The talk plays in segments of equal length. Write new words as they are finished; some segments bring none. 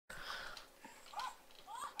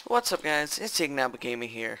What's up guys, it's Ignitablegamer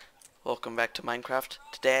here. Welcome back to Minecraft.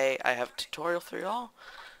 Today I have a tutorial for y'all.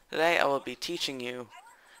 Today I will be teaching you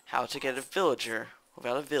how to get a villager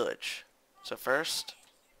without a village. So first,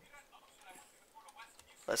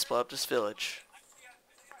 let's blow up this village.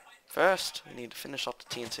 First, we need to finish off the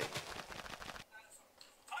TNT.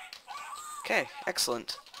 Okay,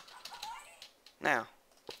 excellent. Now,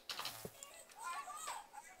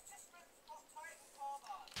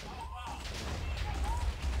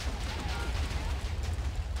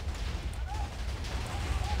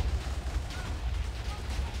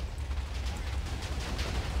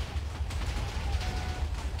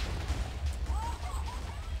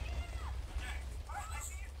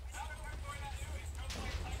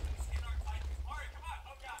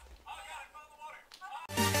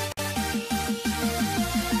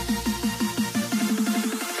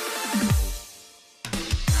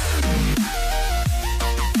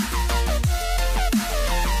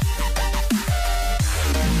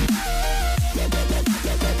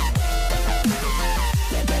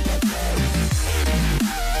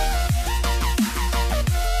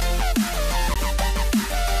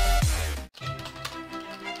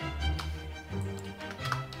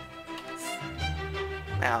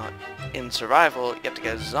 in survival, you have to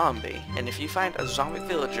get a zombie, and if you find a zombie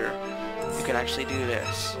villager, you can actually do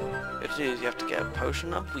this. What you have to do is you have to get a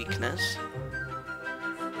potion of weakness.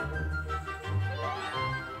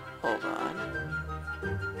 Hold on.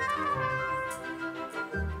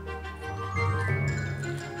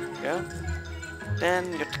 There you go.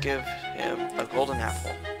 Then you have to give him a golden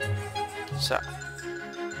apple. So.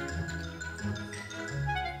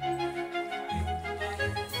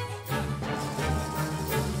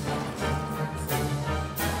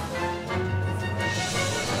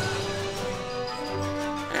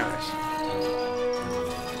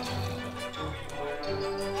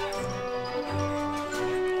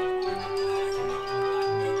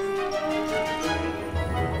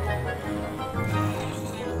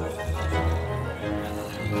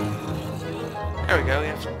 There we go, we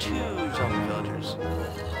have 2 zombie villagers.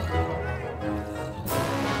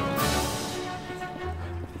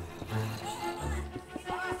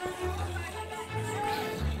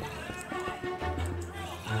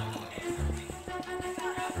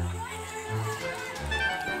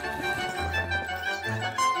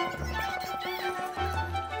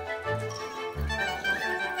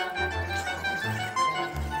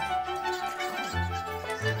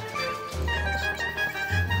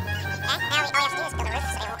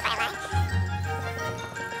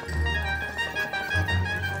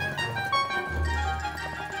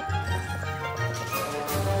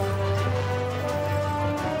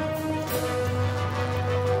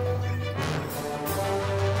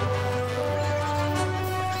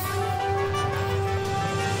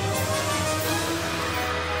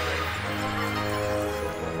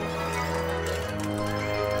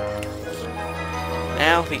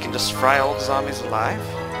 Now we can just fry all the zombies alive.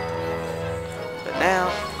 But now,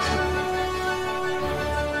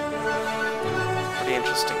 pretty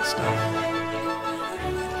interesting stuff.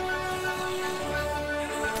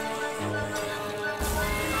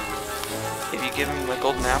 If you give them a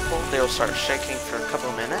golden apple, they'll start shaking for a couple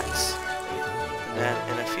of minutes. And then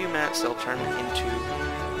in a few minutes they'll turn into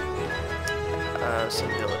some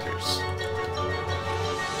villagers.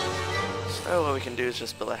 So what we can do is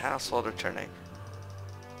just build a house while they're turning.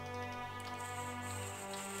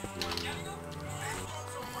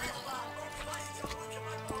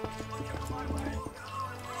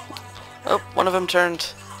 Oh, one of them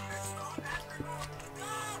turned.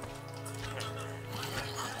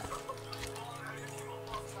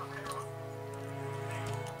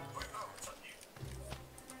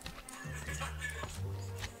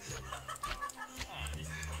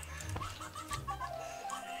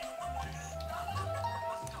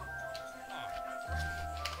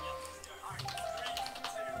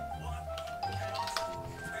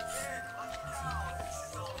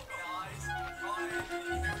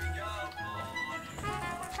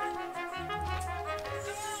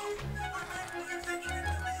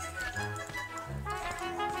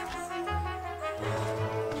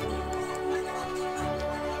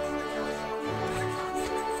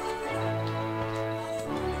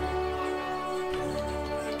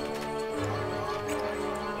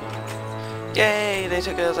 Yay, they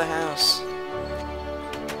took it as a house.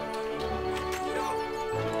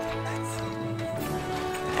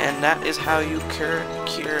 And that is how you cure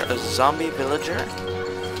a zombie villager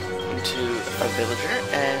into a villager.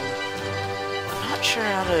 And I'm not sure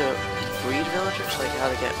how to breed villagers, like how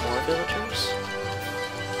to get more villagers.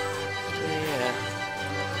 Yeah.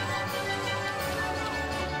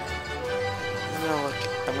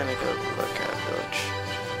 I'm gonna go look at a village.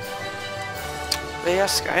 But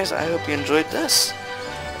yes, guys, I hope you enjoyed this.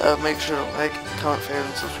 Make sure to like, comment, favorite,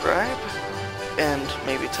 and subscribe. And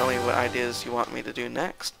maybe tell me what ideas you want me to do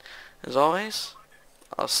next. As always,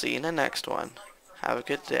 I'll see you in the next one. Have a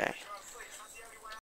good day.